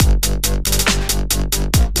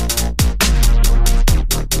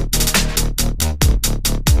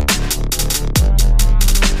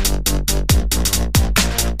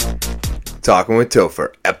Talking with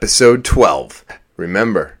Topher, episode 12.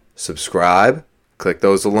 Remember, subscribe, click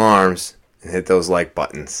those alarms, and hit those like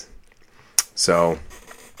buttons. So,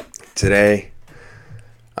 today,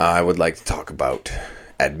 I would like to talk about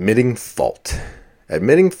admitting fault.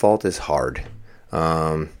 Admitting fault is hard.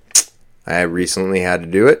 I recently had to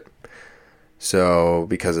do it. So,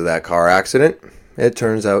 because of that car accident, it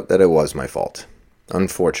turns out that it was my fault,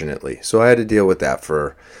 unfortunately. So, I had to deal with that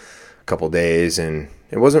for a couple days, and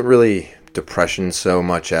it wasn't really depression so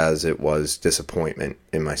much as it was disappointment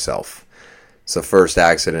in myself. It's the first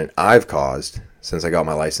accident I've caused since I got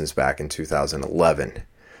my license back in 2011.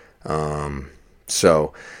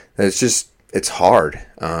 So it's hard.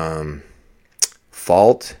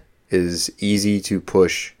 Fault is easy to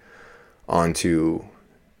push onto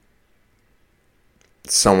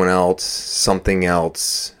someone else, something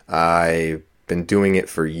else. I've been doing it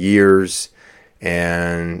for years,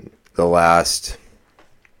 and the last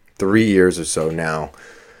 3 years or so now,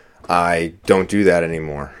 I don't do that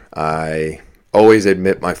anymore. I always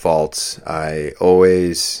admit my faults. I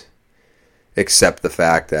always accept the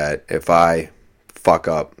fact that if I fuck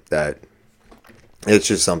up, that it's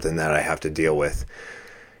just something that I have to deal with.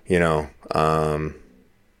 It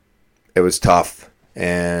was tough,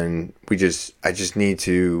 and I just need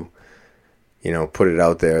to, put it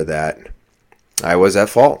out there that I was at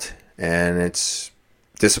fault, and it's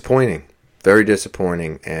disappointing. Very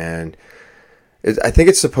disappointing, and I think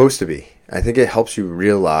it's supposed to be. I think it helps you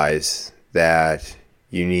realize that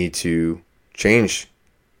you need to change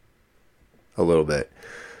a little bit.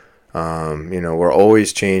 We're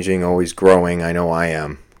always changing, always growing. I know I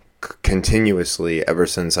am. Continuously, ever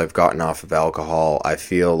since I've gotten off of alcohol, I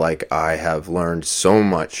feel like I have learned so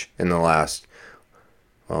much in the last,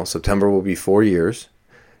 September will be 4 years,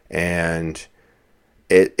 and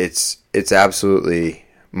it's absolutely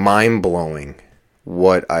mind-blowing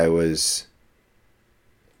what I was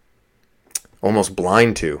almost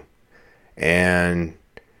blind to. And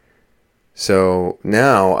so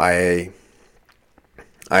now I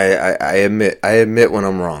admit when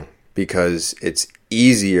I'm wrong, because it's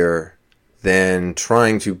easier than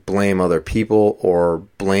trying to blame other people or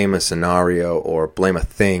blame a scenario or blame a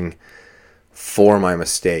thing for my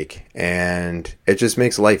mistake. And it just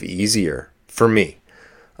makes life easier for me.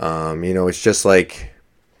 It's just like,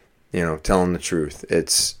 telling the truth.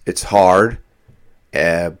 It's hard,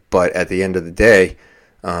 but at the end of the day,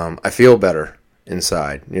 I feel better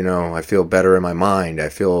inside. I feel better in my mind. I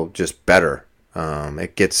feel just better.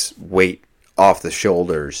 It gets weight off the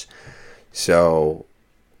shoulders. So,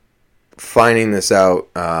 finding this out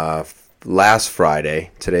last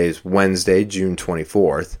Friday, today's Wednesday, June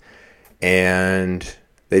 24th, and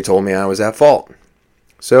they told me I was at fault.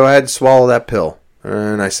 So I had to swallow that pill,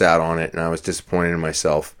 and I sat on it, and I was disappointed in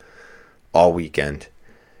myself all weekend.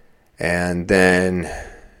 And then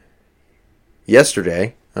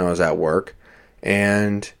yesterday I was at work,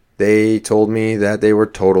 and they told me that they were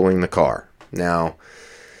totaling the car. Now,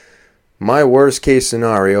 my worst case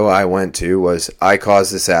scenario I went to was I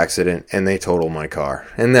caused this accident and they totaled my car.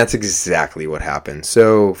 And that's exactly what happened.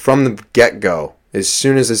 So from the get-go, as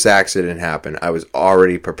soon as this accident happened, I was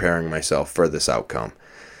already preparing myself for this outcome.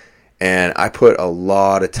 And I put a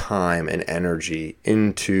lot of time and energy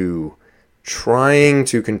into trying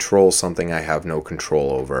to control something I have no control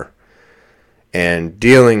over, and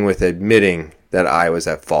dealing with admitting that I was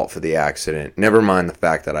at fault for the accident. Never mind the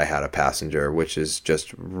fact that I had a passenger, which is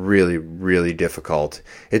just really, really difficult.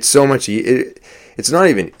 It's so much. It's not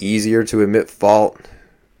even easier to admit fault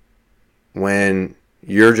when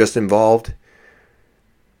you're just involved,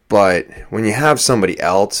 but when you have somebody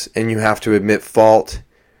else and you have to admit fault,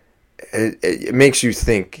 it makes you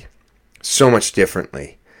think so much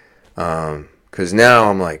differently. Because now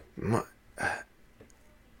I'm like,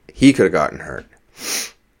 he could have gotten hurt,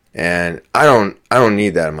 and I don't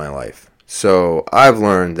need that in my life. So I've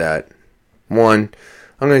learned that, 1,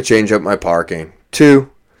 I'm going to change up my parking. 2,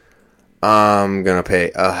 I'm going to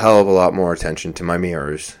pay a hell of a lot more attention to my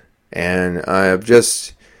mirrors. And I've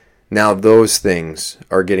just, now those things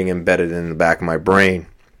are getting embedded in the back of my brain,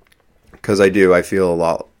 because I feel a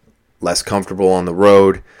lot less comfortable on the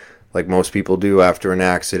road, like most people do after an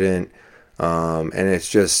accident. And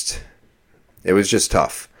it was just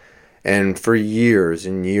tough. And for years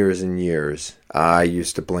and years and years, I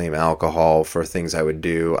used to blame alcohol for things I would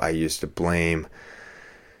do. I used to blame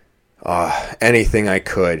anything I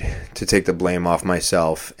could to take the blame off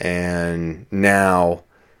myself. And now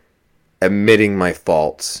admitting my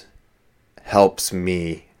faults helps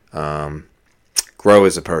me grow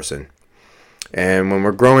as a person. And when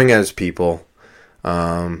we're growing as people,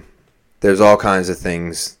 there's all kinds of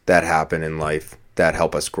things that happen in life that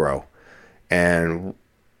help us grow. And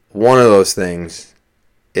one of those things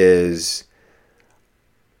is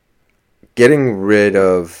getting rid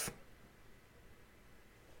of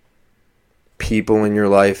people in your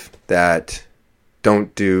life that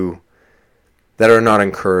are not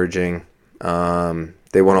encouraging.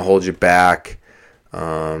 They want to hold you back.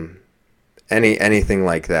 Anything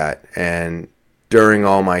like that. And during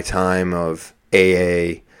all my time of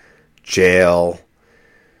AA, jail,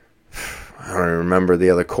 I don't remember the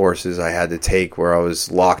other courses I had to take where I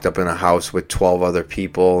was locked up in a house with 12 other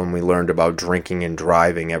people, and we learned about drinking and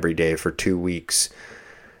driving every day for 2 weeks.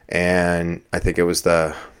 And I think it was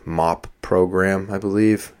the MOP program, I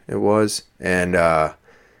believe it was. And,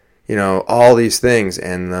 all these things.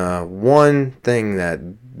 And the one thing that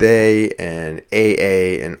they and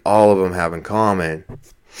AA and all of them have in common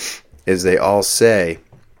is they all say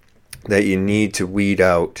that you need to weed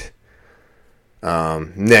out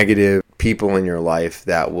negative people in your life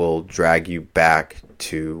that will drag you back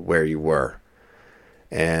to where you were.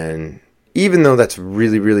 And even though that's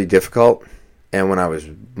really, really difficult, and when I was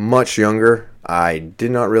much younger, I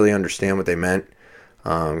did not really understand what they meant,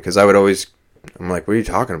 because I'm like, what are you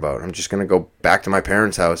talking about? I'm just going to go back to my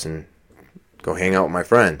parents' house and go hang out with my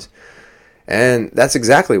friends. And that's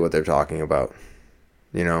exactly what they're talking about.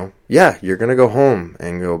 Yeah, you're going to go home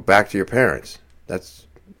and go back to your parents. That's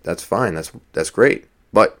fine. That's great.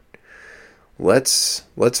 But let's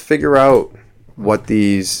figure out what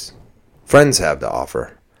these friends have to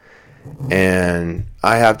offer. And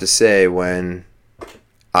I have to say, when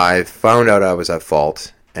I found out I was at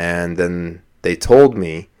fault, and then they told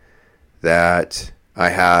me that I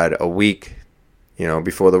had a week,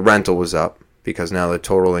 before the rental was up, because now they're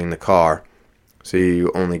totaling the car. So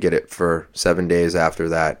you only get it for 7 days after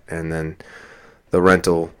that. And then the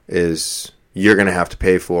rental is, you're going to have to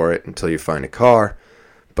pay for it until you find a car,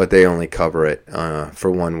 but they only cover it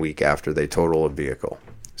for 1 week after they total a vehicle.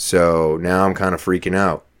 So now I'm kind of freaking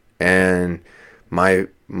out. And my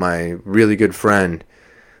really good friend,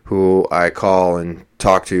 who I call and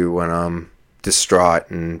talk to when I'm distraught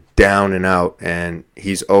and down and out, and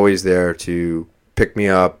he's always there to pick me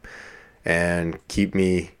up and keep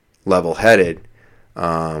me level-headed.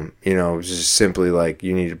 Just simply like,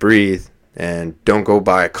 you need to breathe and don't go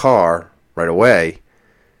buy a car right away,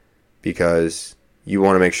 because you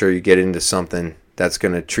want to make sure you get into something that's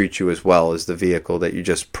going to treat you as well as the vehicle that you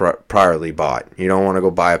just priorly bought. You don't want to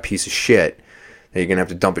go buy a piece of shit that you're going to have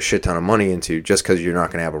to dump a shit ton of money into just because you're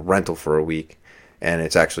not going to have a rental for a week, and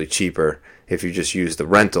it's actually cheaper if you just use the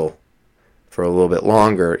rental for a little bit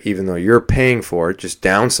longer, even though you're paying for it. Just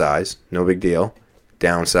downsize, no big deal.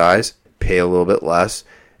 Downsize, pay a little bit less,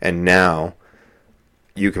 and now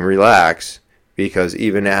you can relax, because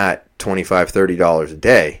even at $25, $30 a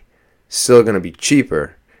day, still going to be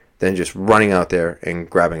cheaper than just running out there and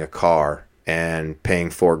grabbing a car and paying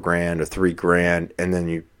 $4,000 or $3,000, and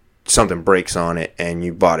then something breaks on it and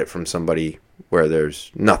you bought it from somebody where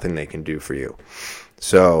there's nothing they can do for you.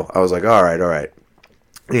 So I was like, all right.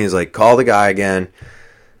 And he's like, call the guy again.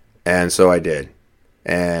 And so I did.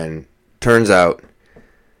 And turns out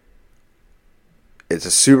it's a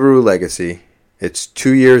Subaru Legacy. It's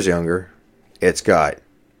 2 years younger. It's got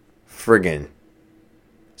friggin'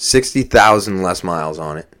 60,000 less miles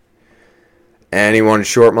on it. And he wanted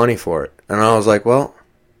short money for it. And I was like, well,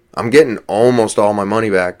 I'm getting almost all my money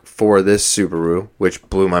back for this Subaru, which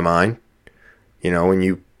blew my mind. When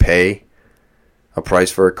you pay a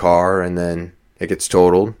price for a car and then it gets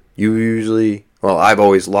totaled, I've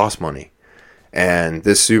always lost money. And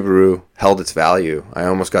this Subaru held its value. I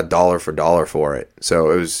almost got dollar for dollar for it.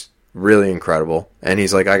 So it was really incredible. And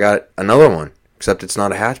he's like, I got another one, except it's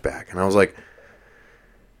not a hatchback. And I was like,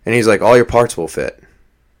 and he's like, all your parts will fit.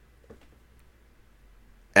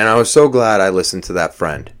 And I was so glad I listened to that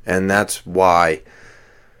friend. And that's why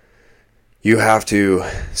you have to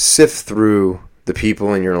sift through the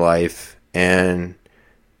people in your life and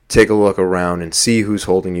take a look around and see who's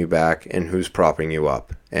holding you back and who's propping you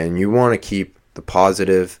up. And you want to keep the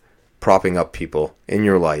positive, propping up people in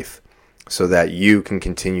your life so that you can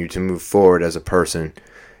continue to move forward as a person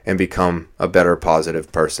and become a better,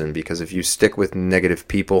 positive person. Because if you stick with negative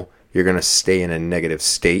people, you're going to stay in a negative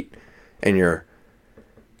state, and you're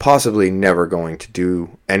possibly never going to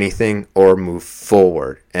do anything or move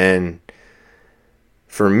forward. And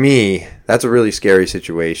for me, that's a really scary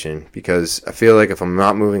situation, because I feel like if I'm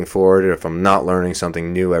not moving forward, or if I'm not learning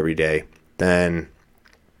something new every day, then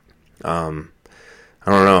I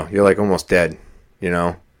don't know, you're like almost dead,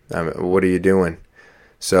 what are you doing?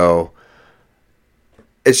 So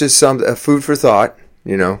it's just a food for thought,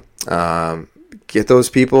 get those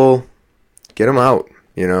people, get them out,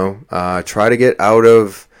 try to get out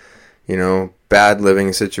of, bad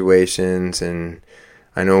living situations, and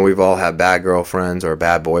I know we've all had bad girlfriends or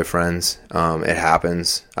bad boyfriends. It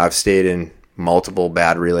happens. I've stayed in multiple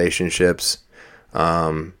bad relationships.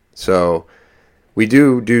 So we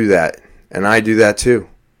do that, and I do that too.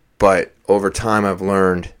 But over time, I've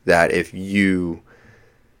learned that if you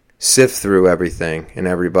sift through everything and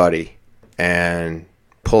everybody and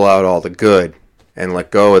pull out all the good and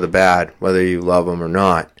let go of the bad, whether you love them or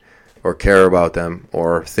not, or care about them,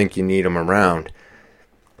 or think you need them around,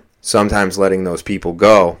 sometimes letting those people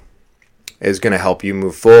go is going to help you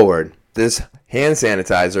move forward. This hand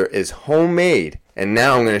sanitizer is homemade, and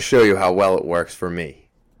now I'm going to show you how well it works for me.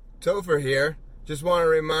 Topher here. Just want to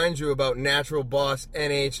remind you about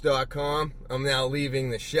naturalbossnh.com. I'm now leaving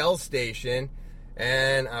the Shell station,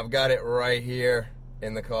 and I've got it right here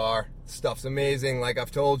in the car. Stuff's amazing, like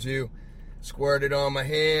I've told you. Squirted on my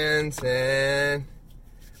hands, and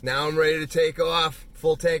now I'm ready to take off.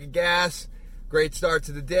 Full tank of gas. Great start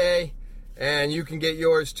to the day. And you can get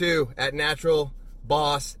yours too at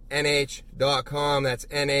naturalbossnh.com. That's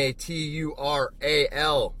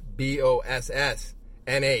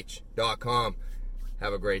naturalbossnh.com.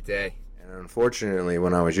 Have a great day. And unfortunately,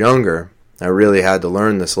 when I was younger, I really had to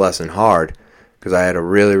learn this lesson hard, because I had a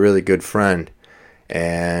really, really good friend,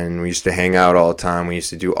 and we used to hang out all the time. We used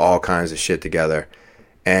to do all kinds of shit together.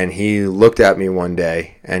 And he looked at me one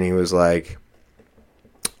day, and he was like,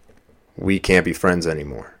 "We can't be friends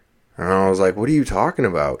anymore." And I was like, "What are you talking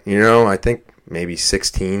about?" I think maybe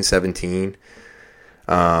 16, 17.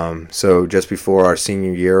 So just before our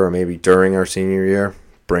senior year, or maybe during our senior year.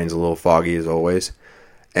 Brain's a little foggy as always.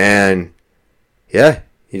 And yeah,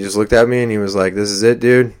 he just looked at me and he was like, "This is it,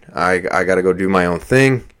 dude. I got to go do my own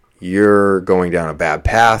thing. You're going down a bad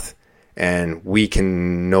path, and we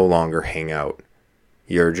can no longer hang out.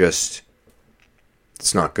 It's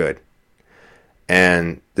not good."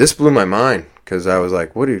 And this blew my mind, because I was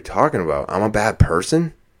like, "What are you talking about? I'm a bad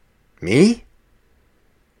person? Me?"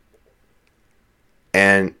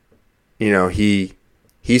 And,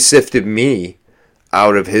 he sifted me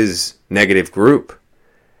out of his negative group.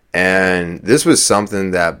 And this was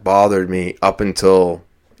something that bothered me up until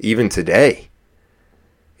even today.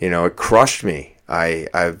 It crushed me.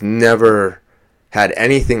 I've never had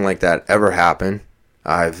anything like that ever happen.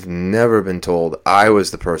 I've never been told I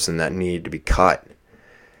was the person that needed to be cut.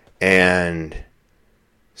 And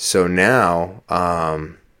so now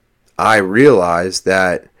I realize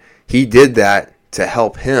that he did that to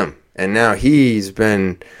help him. And now he's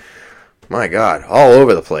been, my God, all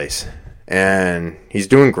over the place. And he's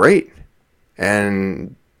doing great.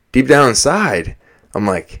 And deep down inside, I'm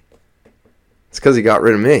like, it's because he got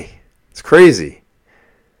rid of me. It's crazy.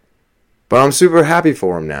 But I'm super happy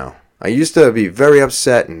for him now. I used to be very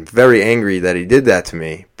upset and very angry that he did that to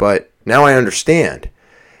me, but now I understand.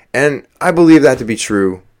 And I believe that to be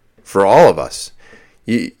true for all of us.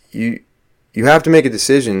 You have to make a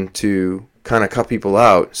decision to kind of cut people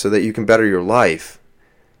out so that you can better your life.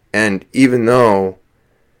 And even though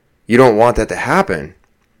you don't want that to happen,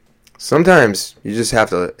 sometimes you just have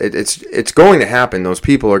to, it's going to happen. Those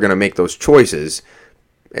people are going to make those choices,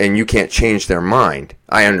 and you can't change their mind.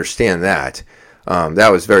 I understand that.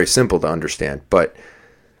 That was very simple to understand. But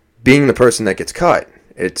being the person that gets cut,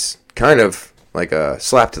 it's kind of like a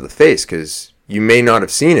slap to the face, because you may not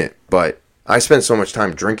have seen it, but I spent so much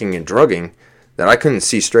time drinking and drugging that I couldn't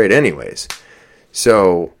see straight anyways.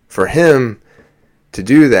 So for him to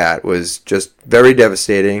do that was just very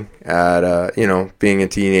devastating at, being a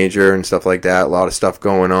teenager and stuff like that. A lot of stuff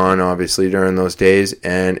going on, obviously, during those days,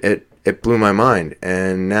 and it blew my mind.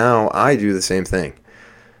 And now I do the same thing.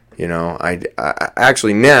 I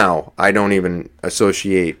actually now I don't even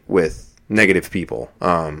associate with negative people.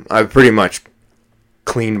 I've pretty much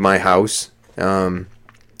cleaned my house,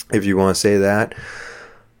 if you want to say that.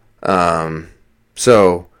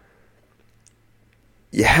 So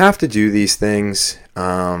you have to do these things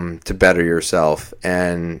to better yourself.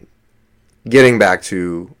 And getting back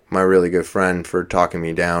to my really good friend for talking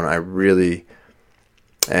me down, I really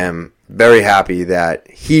am very happy that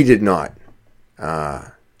he did not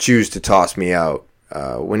choose to toss me out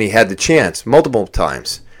when he had the chance multiple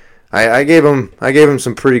times. I gave him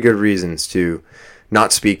some pretty good reasons to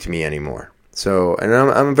not speak to me anymore. So, and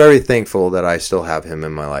I'm very thankful that I still have him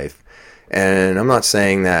in my life. And I'm not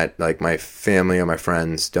saying that like my family or my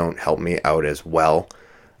friends don't help me out as well.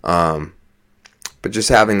 But just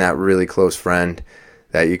having that really close friend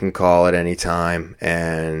that you can call at any time,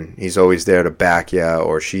 and he's always there to back you,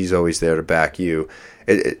 or she's always there to back you.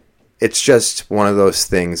 It's just one of those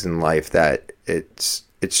things in life that it's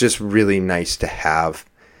just really nice to have.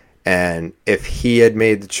 And if he had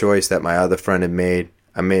made the choice that my other friend had made,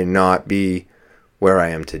 I may not be where I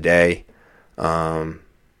am today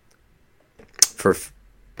for a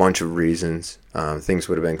bunch of reasons. Things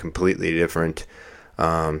would have been completely different.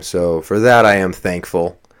 So for that, I am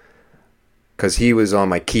thankful, because he was on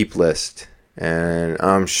my keep list, and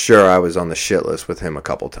I'm sure I was on the shit list with him a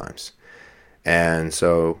couple times. And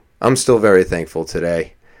so I'm still very thankful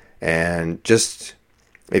today. And just,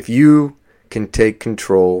 if you can take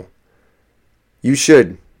control, you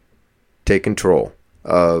should take control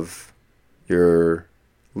of your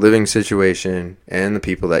living situation and the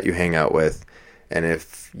people that you hang out with. And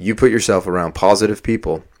if you put yourself around positive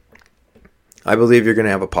people, I believe you're going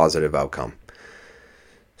to have a positive outcome.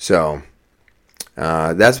 So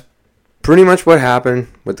that's pretty much what happened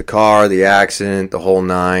with the car, the accident, the whole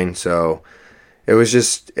nine. So it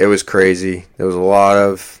was crazy. There was a lot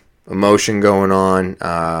of emotion going on.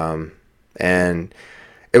 And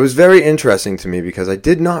it was very interesting to me because I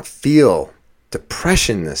did not feel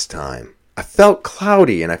depression this time. I felt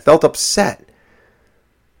cloudy and I felt upset.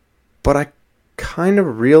 But I kind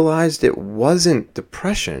of realized it wasn't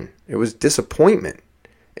depression. It was disappointment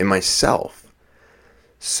in myself.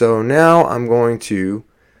 So now I'm going to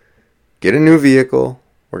get a new vehicle.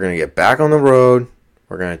 We're going to get back on the road.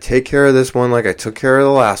 We're going to take care of this one like I took care of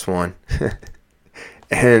the last one.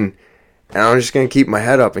 and I'm just going to keep my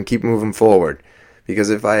head up and keep moving forward. Because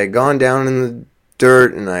if I had gone down in the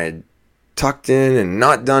dirt and I had tucked in and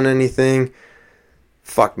not done anything,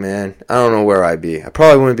 fuck, man, I don't know where I'd be. I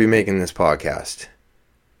probably wouldn't be making this podcast,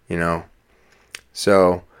 you know.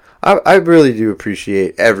 So I really do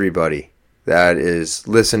appreciate everybody that is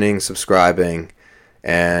listening, subscribing,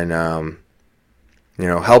 and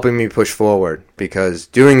helping me push forward, because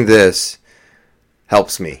doing this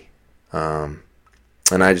helps me. And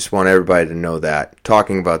I just want everybody to know that.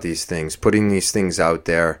 Talking about these things, putting these things out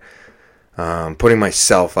there, putting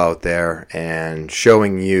myself out there, and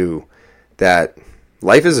showing you that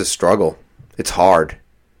life is a struggle. It's hard.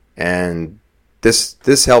 And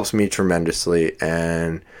this helps me tremendously.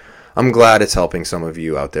 And I'm glad it's helping some of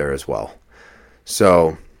you out there as well.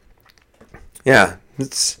 So, yeah,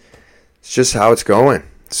 it's just how it's going.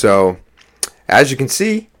 So, as you can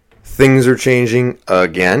see, things are changing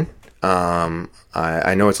again. I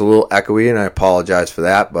know it's a little echoey, and I apologize for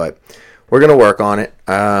that, but we're going to work on it.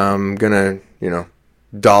 I'm going to,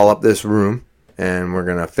 doll up this room, and we're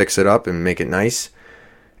going to fix it up and make it nice.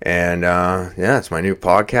 And, it's my new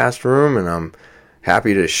podcast room, and I'm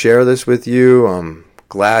happy to share this with you. I'm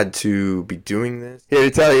glad to be doing this. Here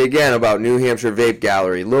to tell you again about New Hampshire Vape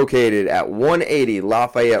Gallery, located at 180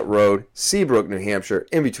 Lafayette Road, Seabrook, New Hampshire,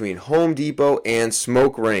 in between Home Depot and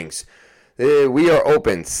Smoke Rings. We are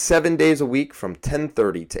open 7 days a week from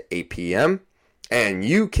 10:30 to 8 p.m. And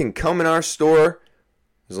you can come in our store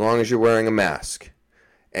as long as you're wearing a mask.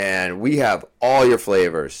 And we have all your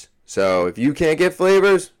flavors. So if you can't get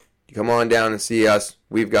flavors, you come on down and see us.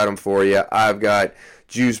 We've got them for you. I've got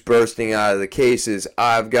juice bursting out of the cases.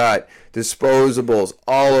 I've got disposables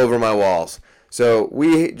all over my walls. So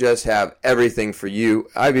we just have everything for you.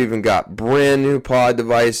 I've even got brand new pod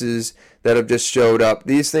devices that have just showed up.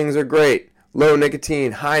 These things are great. Low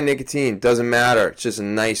nicotine, high nicotine, doesn't matter. It's just a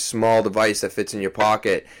nice small device that fits in your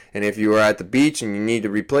pocket. And if you are at the beach and you need to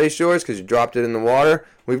replace yours because you dropped it in the water,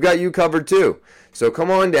 we've got you covered too. So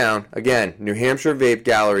come on down. Again, New Hampshire Vape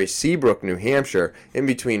Gallery, Seabrook, New Hampshire, in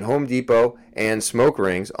between Home Depot and Smoke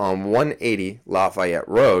Rings on 180 Lafayette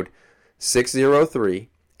Road,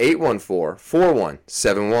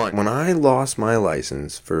 603-814-4171. When I lost my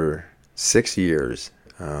license for 6 years,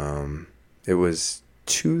 it was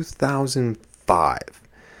 2005,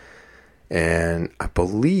 and I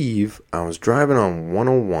believe I was driving on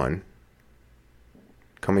 101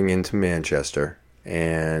 coming into Manchester,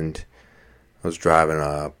 and I was driving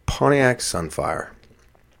a Pontiac Sunfire,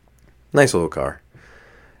 nice little car.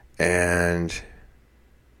 And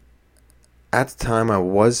at the time I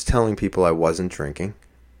was telling people I wasn't drinking,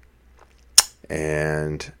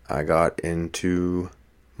 and I got into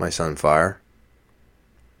my Sunfire,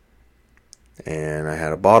 and I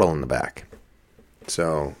had a bottle in the back.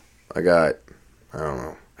 So I got, I don't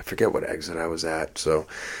know, I forget what exit I was at. So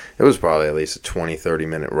it was probably at least a 20-30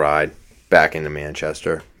 minute ride back into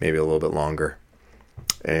Manchester, maybe a little bit longer.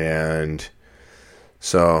 And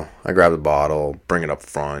so I grabbed the bottle, bring it up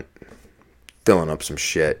front, filling up some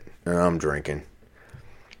shit, and I'm drinking.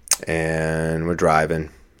 And we're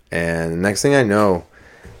driving. And the next thing I know,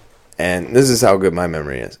 and this is how good my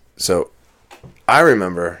memory is. So I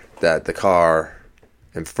remember that the car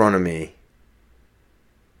in front of me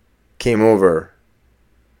came over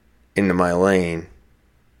into my lane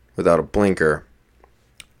without a blinker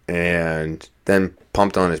and then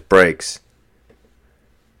pumped on his brakes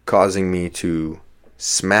causing me to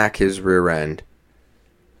smack his rear end.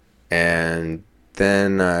 And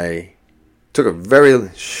then I took a very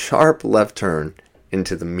sharp left turn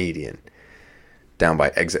into the median down by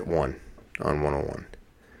exit 1 on 101.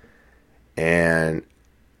 And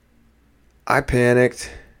I panicked,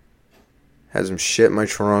 had some shit in my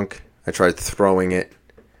trunk. I tried throwing it.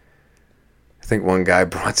 I think one guy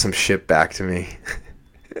brought some shit back to me.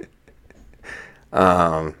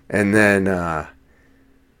 And then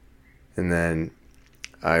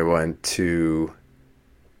I went to,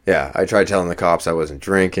 I tried telling the cops I wasn't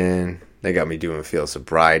drinking. They got me doing field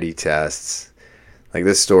sobriety tests. Like,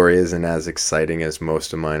 this story isn't as exciting as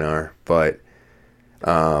most of mine are, but,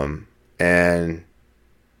 and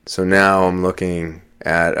so now I'm looking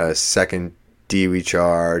at a second DUI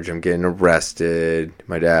charge. I'm getting arrested.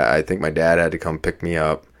 I think my dad had to come pick me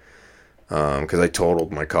up, because I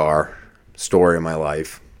totaled my car. Story of my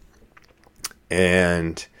life.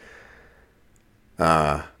 And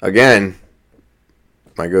again,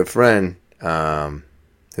 my good friend,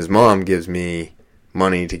 his mom gives me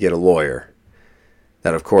money to get a lawyer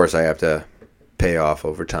that, of course, I have to pay off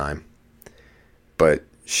over time. But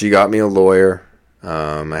she got me a lawyer.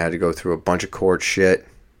 I had to go through a bunch of court shit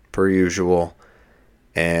per usual,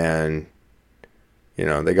 and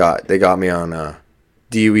they got me on a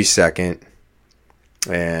DUI second,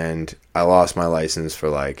 and I lost my license for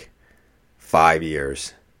like 5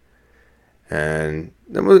 years. And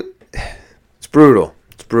it's brutal.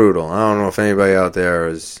 It's brutal. I don't know if anybody out there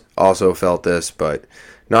has also felt this, but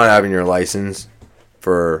not having your license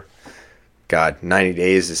for, 90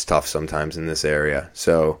 days is tough sometimes in this area.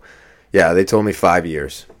 So, yeah, they told me 5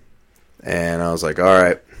 years. And I was like, all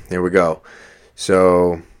right, here we go.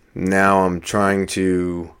 So now I'm trying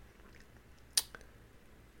to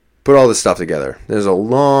put all this stuff together. There's a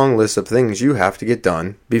long list of things you have to get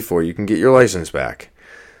done before you can get your license back.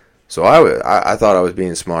 So I thought I was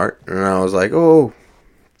being smart, and I was like, oh,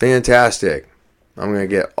 fantastic. I'm going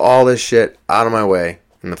to get all this shit out of my way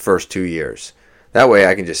in the first 2 years. That way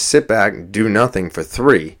I can just sit back and do nothing for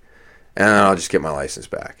 3, and then I'll just get my license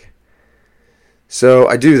back. So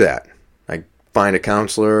I do that. I find a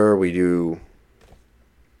counselor. We do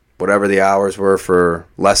whatever the hours were for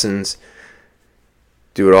lessons.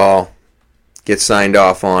 Do it all. Get signed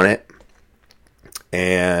off on it.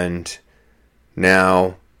 And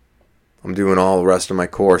now I'm doing all the rest of my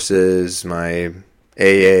courses, my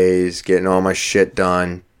AAs, getting all my shit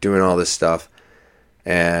done, doing all this stuff.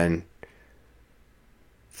 And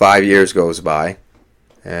 5 years goes by,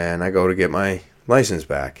 and I go to get my license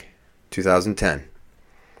back, 2010.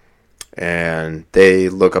 And they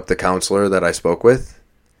look up the counselor that I spoke with,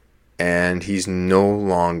 and he's no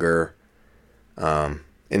longer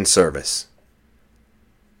in service.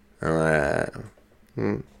 So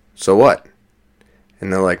what?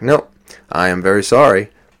 And they're like, nope, I am very sorry,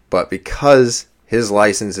 but because his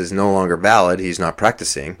license is no longer valid, he's not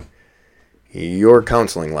practicing, your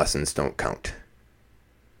counseling lessons don't count.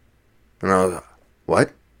 And I was like,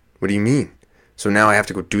 what? What do you mean? So now I have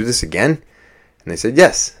to go do this again? And they said,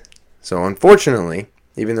 yes. So unfortunately,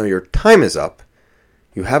 even though your time is up,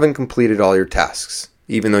 you haven't completed all your tasks,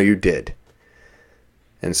 even though you did.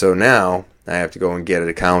 And so now I have to go and get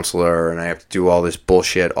a counselor, and I have to do all this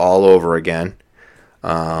bullshit all over again.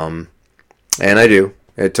 And I do.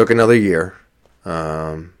 It took another year,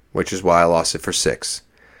 which is why I lost it for 6.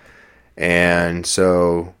 And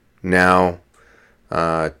so now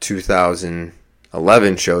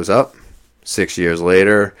 2011 shows up, 6 years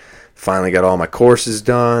later. Finally got all my courses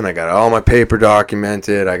done. I got all my paper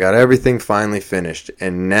documented. I got everything finally finished.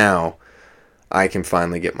 And now I can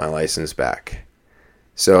finally get my license back.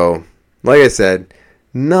 So, like I said,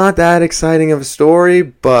 not that exciting of a story,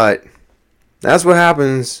 but that's what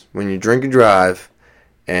happens when you drink and drive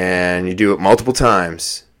and you do it multiple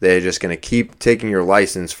times. They're just going to keep taking your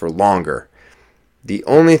license for longer. The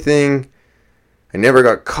only thing I never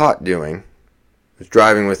got caught doing was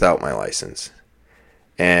driving without my license.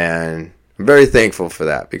 And I'm very thankful for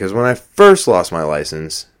that, because when I first lost my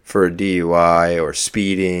license for a DUI or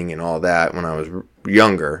speeding and all that when I was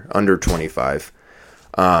younger, under 25,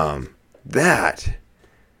 that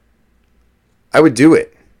I would do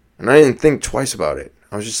it. And I didn't think twice about it.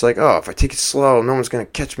 I was just like, oh, if I take it slow, no one's going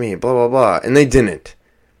to catch me, blah, blah, blah. And they didn't.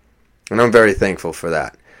 And I'm very thankful for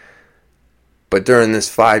that. But during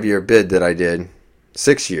this 5-year bid that I did,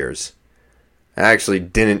 6 years, I actually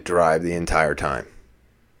didn't drive the entire time.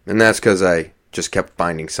 And that's because I just kept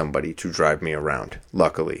finding somebody to drive me around,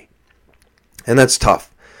 luckily. And that's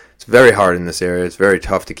tough. It's very hard in this area. It's very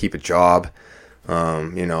tough to keep a job.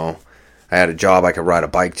 I had a job I could ride a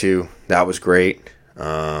bike to. That was great.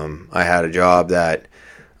 I had a job that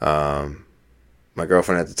My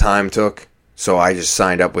girlfriend at the time took, so I just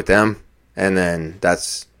signed up with them, and then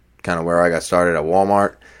that's kind of where I got started at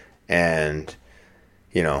Walmart. And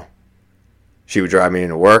she would drive me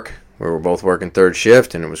into work. We were both working third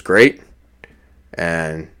shift, and it was great.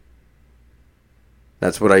 And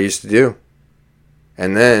that's what I used to do.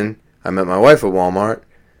 And then I met my wife at Walmart,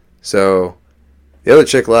 so the other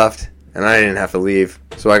chick left, and I didn't have to leave,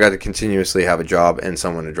 so I got to continuously have a job and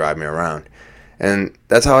someone to drive me around. And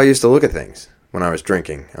that's how I used to look at things when I was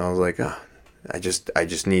drinking. I was like, I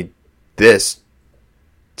just need this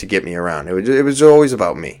to get me around. It was always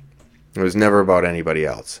about me. It was never about anybody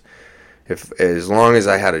else. As long as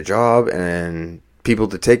I had a job and people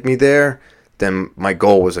to take me there, then my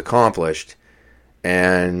goal was accomplished.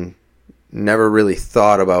 And never really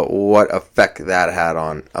thought about what effect that had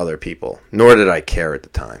on other people, nor did I care at the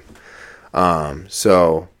time.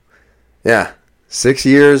 So, yeah, 6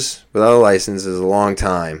 years without a license is a long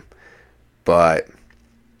time, but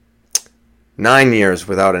 9 years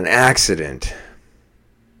without an accident.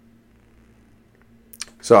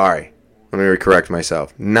 Sorry, let me correct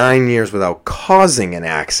myself. 9 years without causing an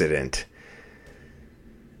accident.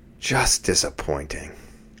 Just disappointing.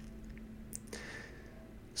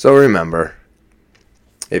 So remember,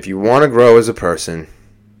 if you want to grow as a person,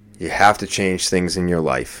 you have to change things in your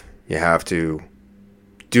life. You have to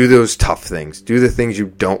do those tough things. Do the things you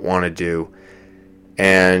don't want to do.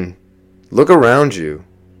 And look around you.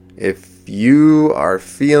 If you are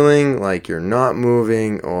feeling like you're not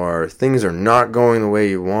moving or things are not going the way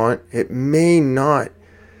you want, it may not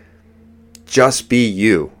just be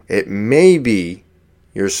you. It may be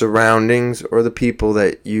your surroundings or the people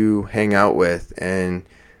that you hang out with, and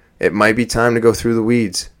it might be time to go through the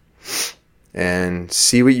weeds and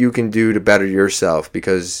see what you can do to better yourself,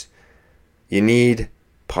 because you need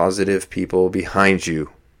positive people behind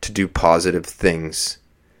you to do positive things.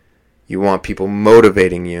 You want people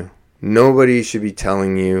motivating you. Nobody should be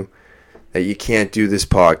telling you that you can't do this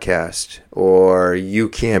podcast, or you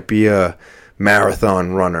can't be a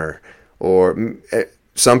marathon runner, or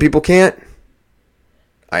some people can't.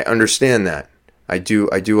 I understand that. I do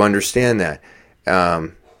understand that.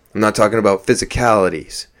 I'm not talking about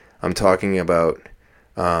physicalities. I'm talking about,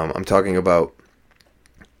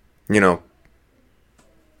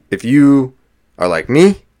 if you are like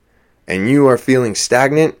me and you are feeling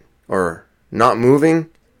stagnant or not moving,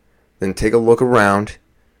 then take a look around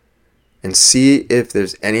and see if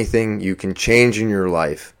there's anything you can change in your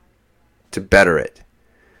life to better it.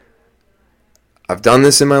 I've done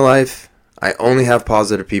this in my life. I only have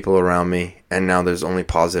positive people around me, and now there's only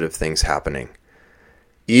positive things happening.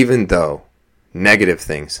 Even though negative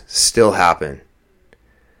things still happen,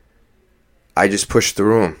 I just push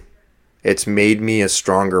through them. It's made me a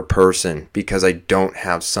stronger person because I don't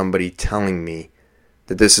have somebody telling me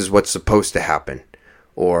that this is what's supposed to happen.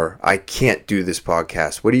 Or, I can't do this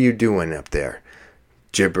podcast. What are you doing up there?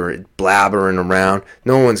 Blabbering around.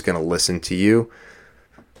 No one's going to listen to you.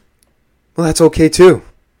 Well, that's okay too,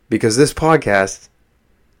 because this podcast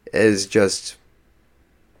is just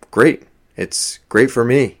great. It's great for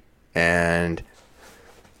me. And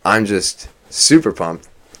I'm just super pumped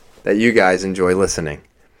that you guys enjoy listening.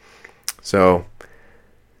 So,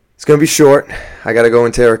 it's going to be short. I got to go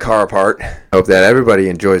and tear a car apart. Hope that everybody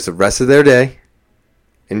enjoys the rest of their day,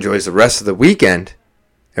 enjoys the rest of the weekend,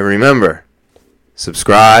 and remember,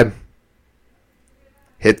 subscribe,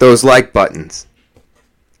 hit those like buttons,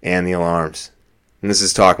 and the alarms. And this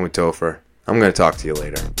is Talking with Topher. I'm going to talk to you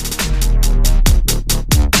later.